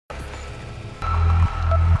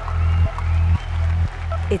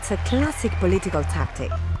It's a classic political tactic.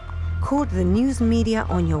 Court the news media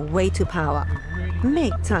on your way to power.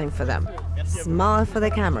 Make time for them. Smile for the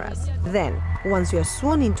cameras. Then, once you're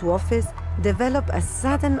sworn into office, develop a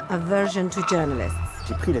sudden aversion to journalists.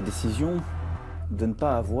 J'ai pris la décision de ne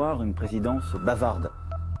pas avoir une présidence bavarde.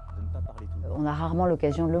 On a rarement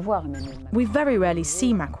l'occasion de le voir, Emmanuel Macron. We very rarely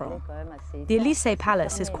see Macron. The Élysée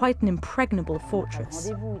Palace is quite an impregnable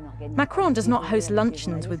fortress. Macron does not host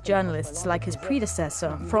luncheons with journalists like his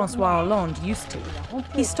predecessor, François Hollande, used to.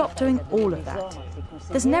 He stopped doing all of that.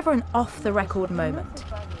 There's never an off-the-record moment.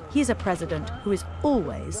 He's a president who is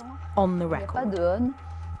always on the record.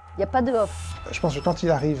 Il n'y a pas de off. Je pense que quand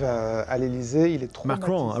il arrive à l'Élysée, il est traumatisé.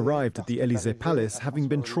 Macron arrived at the Élysée Palace having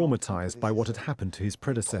been traumatized by what had happened to his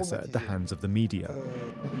predecessor at the hands of the media.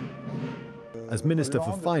 As Minister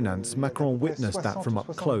for Finance, Macron witnessed that from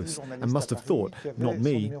up close and must have thought, not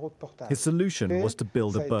me. His solution was to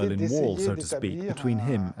build a Berlin Wall, so to speak, between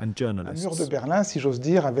him and journalists. Un mur de Berlin, si j'ose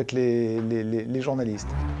dire, avec les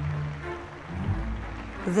journalistes.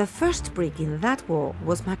 The first brick in that wall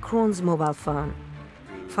was Macron's mobile phone.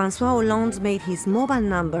 François Hollande made his mobile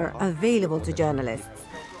number available to journalists.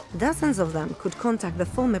 Dozens of them could contact the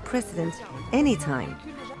former president anytime.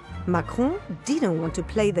 Macron didn't want to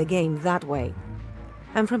play the game that way.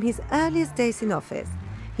 And from his earliest days in office,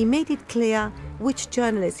 he made it clear which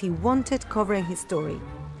journalists he wanted covering his story.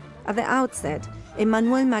 At the outset,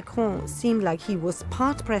 Emmanuel Macron seemed like he was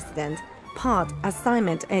part president, part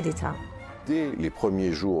assignment editor.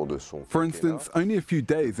 For instance, only a few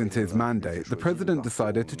days into his mandate, the president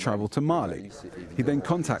decided to travel to Mali. He then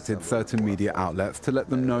contacted certain media outlets to let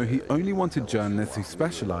them know he only wanted journalists who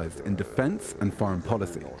specialized in defense and foreign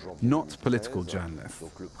policy, not political journalists.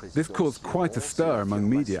 This caused quite a stir among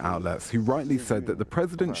media outlets who rightly said that the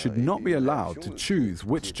president should not be allowed to choose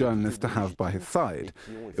which journalists to have by his side.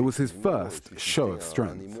 It was his first show of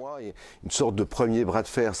strength.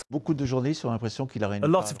 A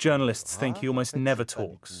lot of journalists think he almost never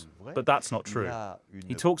talks, but that's not true.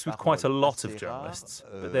 He talks with quite a lot of journalists,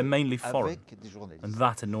 but they're mainly foreign, and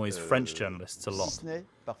that annoys French journalists a lot.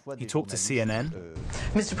 He talked to CNN.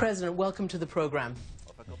 Mr. President, welcome to the program.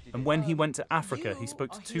 And when he went to Africa, he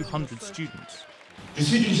spoke to 200 students. Je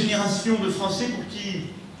suis d'une génération de Français pour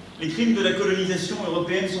qui les crimes de la colonisation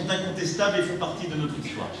européenne sont incontestables et font partie de notre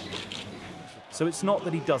histoire. So it's not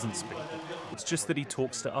that he doesn't speak, it's just that he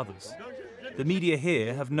talks to others. The media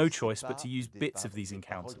here have no choice but to use bits of these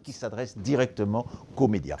encounters.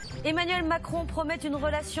 Emmanuel Macron promet une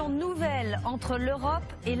relation nouvelle entre l'Europe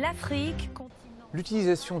et l'Afrique.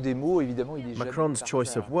 Macron's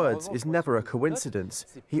choice of words is never a coincidence.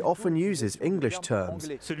 He often uses English terms.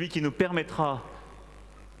 Celui qui nous permettra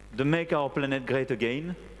de make our planet great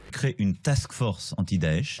again. Créer une task force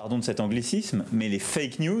anti-Daesh. Pardon de cet anglicisme, mais les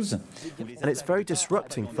fake news. And it's very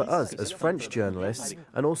disrupting for us as French journalists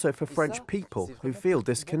and also for French people who feel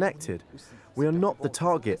disconnected. We are not the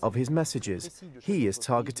target of his messages. He is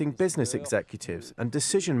targeting business executives and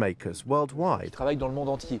decision makers worldwide.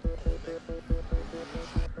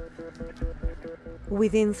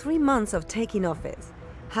 Within 3 months of taking office,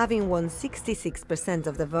 having won 66%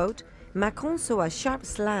 of the vote, Macron saw a sharp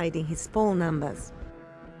slide in his poll numbers.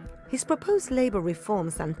 His proposed labor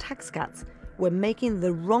reforms and tax cuts were making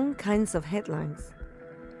the wrong kinds of headlines.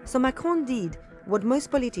 So Macron did what most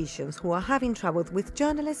politicians who are having trouble with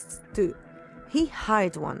journalists do. He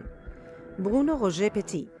hired one. Bruno Roger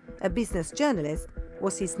Petit, a business journalist,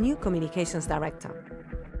 was his new communications director.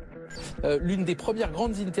 L'une des premières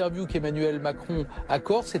grandes interviews qu'Emmanuel Macron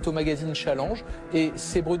accorde, c'est au magazine Challenge, et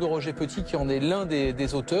c'est Bruno Roger Petit qui en est l'un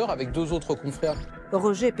des auteurs, avec 2 autres confrères.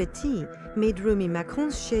 Roger Petit made room in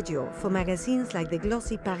Macron's schedule for magazines like the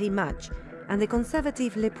glossy Paris Match and the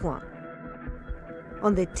conservative Le Point.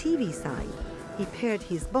 On the TV side, he paired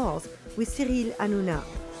his boss with Cyril Hanouna,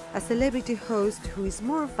 a celebrity host who is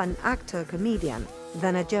more of an actor-comedian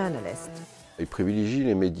than a journalist.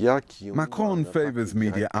 Macron favors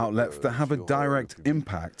media outlets that have a direct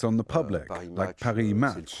impact on the public, like Paris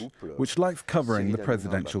Match, which likes covering the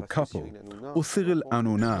presidential couple, or Cyril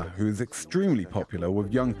Hanouna, who is extremely popular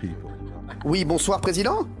with young people. Oui, bonsoir,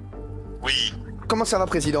 Président. Oui. Comment ça va,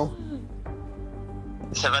 Président?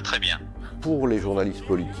 Ça va très bien. Pour les journalistes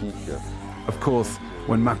politiques. Of course,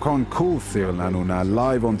 when Macron calls Cyril Hanouna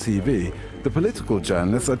live on TV, the political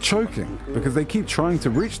journalists are choking because they keep trying to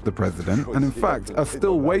reach the president and in fact are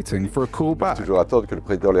still waiting for a call back. Toujours attendre que le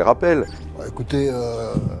président les rappelle. Écoutez,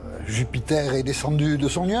 Jupiter est descendu de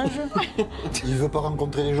son nuage. Il veut pas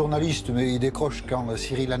rencontrer les journalistes, mais il décroche quand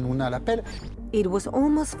Cyril Hanouna l'appelle. It was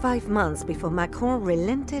almost 5 months before Macron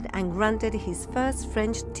relented and granted his first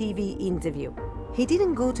French TV interview. He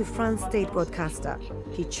didn't go to France's state broadcaster.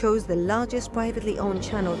 He chose the largest privately owned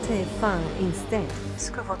channel TF1 instead.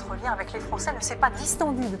 Est-ce que votre lien avec les Français ne s'est pas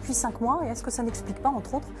distendu depuis 5 mois et est-ce que ça n'explique pas,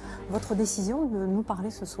 entre autres, votre décision de nous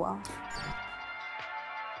parler ce soir?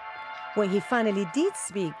 When he finally did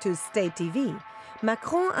speak to state TV,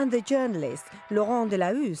 Macron and the journalist Laurent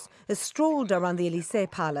Delahousse strolled around the Élysée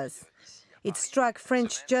Palace. It struck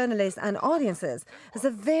French journalists and audiences as a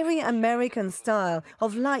very American style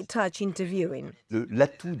of light-touch interviewing.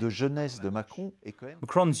 L'atout de jeunesse de Macron est quand même...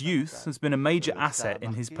 Macron's youth has been a major asset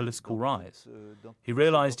in his political rise. He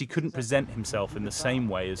realised he couldn't present himself in the same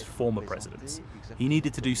way as former presidents. He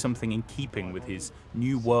needed to do something in keeping with his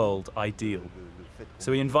New World ideal.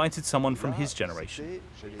 So he invited someone from his generation.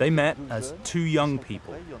 They met as two young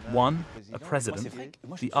people, one a president,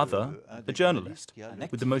 the other a journalist,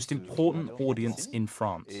 with the most important audience in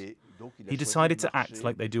France. He decided to act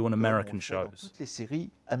like they do on American shows.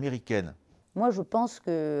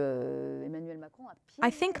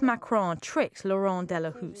 I think Macron tricked Laurent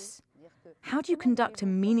Delahousse. How do you conduct a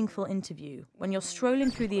meaningful interview when you're strolling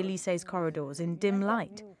through the Élysées corridors in dim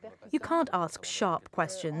light? You can't ask sharp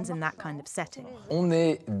questions in that kind of setting. On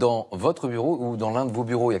est dans votre bureau ou dans l'un de vos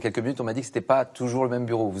bureaux. Il y a quelques minutes, on m'a dit que c'était pas toujours le même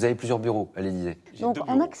bureau. Vous avez plusieurs bureaux à l'Élysée. Donc,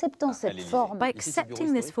 en acceptant cette forme, by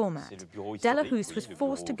accepting this format, Delahousse was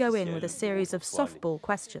forced to go in with a series of softball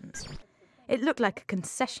questions. It looked like a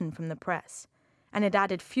concession from the press, and it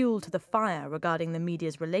added fuel to the fire regarding the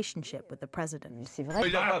media's relationship with the president.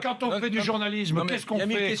 Quand on fait du journalisme, qu'est-ce qu'on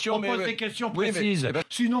fait? On pose des questions précises.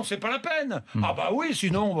 Sinon, c'est pas la peine. Ah bah oui,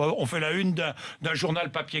 sinon, on fait la une d'un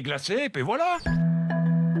journal papier glacé, et puis voilà.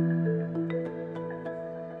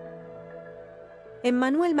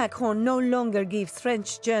 Emmanuel Macron no longer gives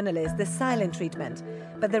French journalists the silent treatment,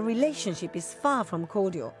 but the relationship is far from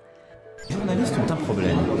cordial. Les journalistes ont un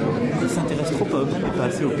problème. Ils s'intéressent trop à eux-mêmes et pas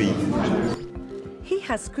assez au pays. He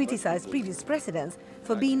has criticized previous presidents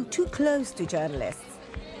for being too close to journalists,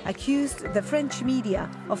 accused the French media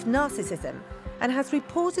of narcissism, and has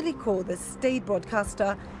reportedly called the state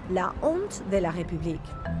broadcaster la honte de la République,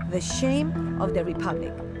 the shame of the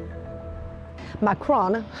Republic.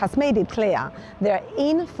 Macron has made it clear they're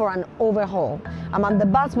in for an overhaul. Among the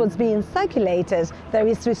buzzwords being circulated, there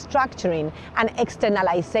is restructuring and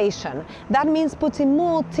externalization. That means putting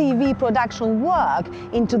more TV production work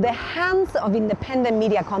into the hands of independent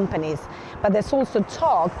media companies. But there's also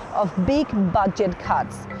talk of big budget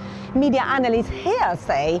cuts. Media analysts here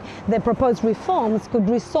say the proposed reforms could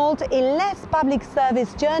result in less public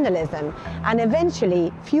service journalism and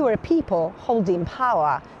eventually fewer people holding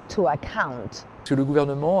power to account. For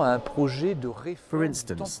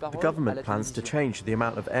instance, the government plans to change the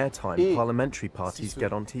amount of airtime parliamentary parties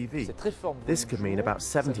get on TV. This could mean about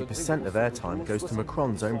 70% of airtime goes to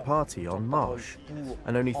Macron's own party En Marche,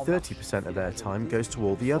 and only 30% of airtime goes to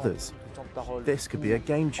all the others. This could be a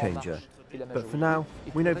game changer. But for now,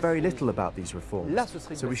 we know very little about these reforms,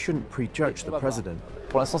 so we shouldn't prejudge the president.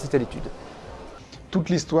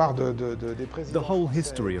 The whole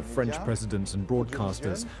history of French presidents and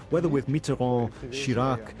broadcasters, whether with Mitterrand,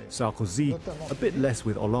 Chirac, Sarkozy, a bit less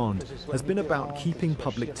with Hollande, has been about keeping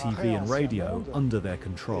public TV and radio under their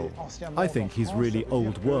control. I think he's really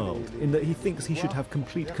old world, in that he thinks he should have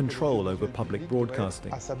complete control over public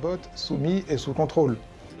broadcasting.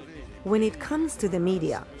 When it comes to the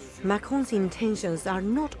media, Macron's intentions are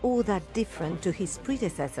not all that different to his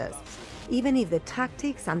predecessors, even if the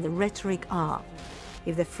tactics and the rhetoric are.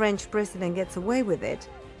 If the French president gets away with it,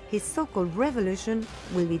 his so-called revolution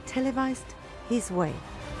will be televised his way.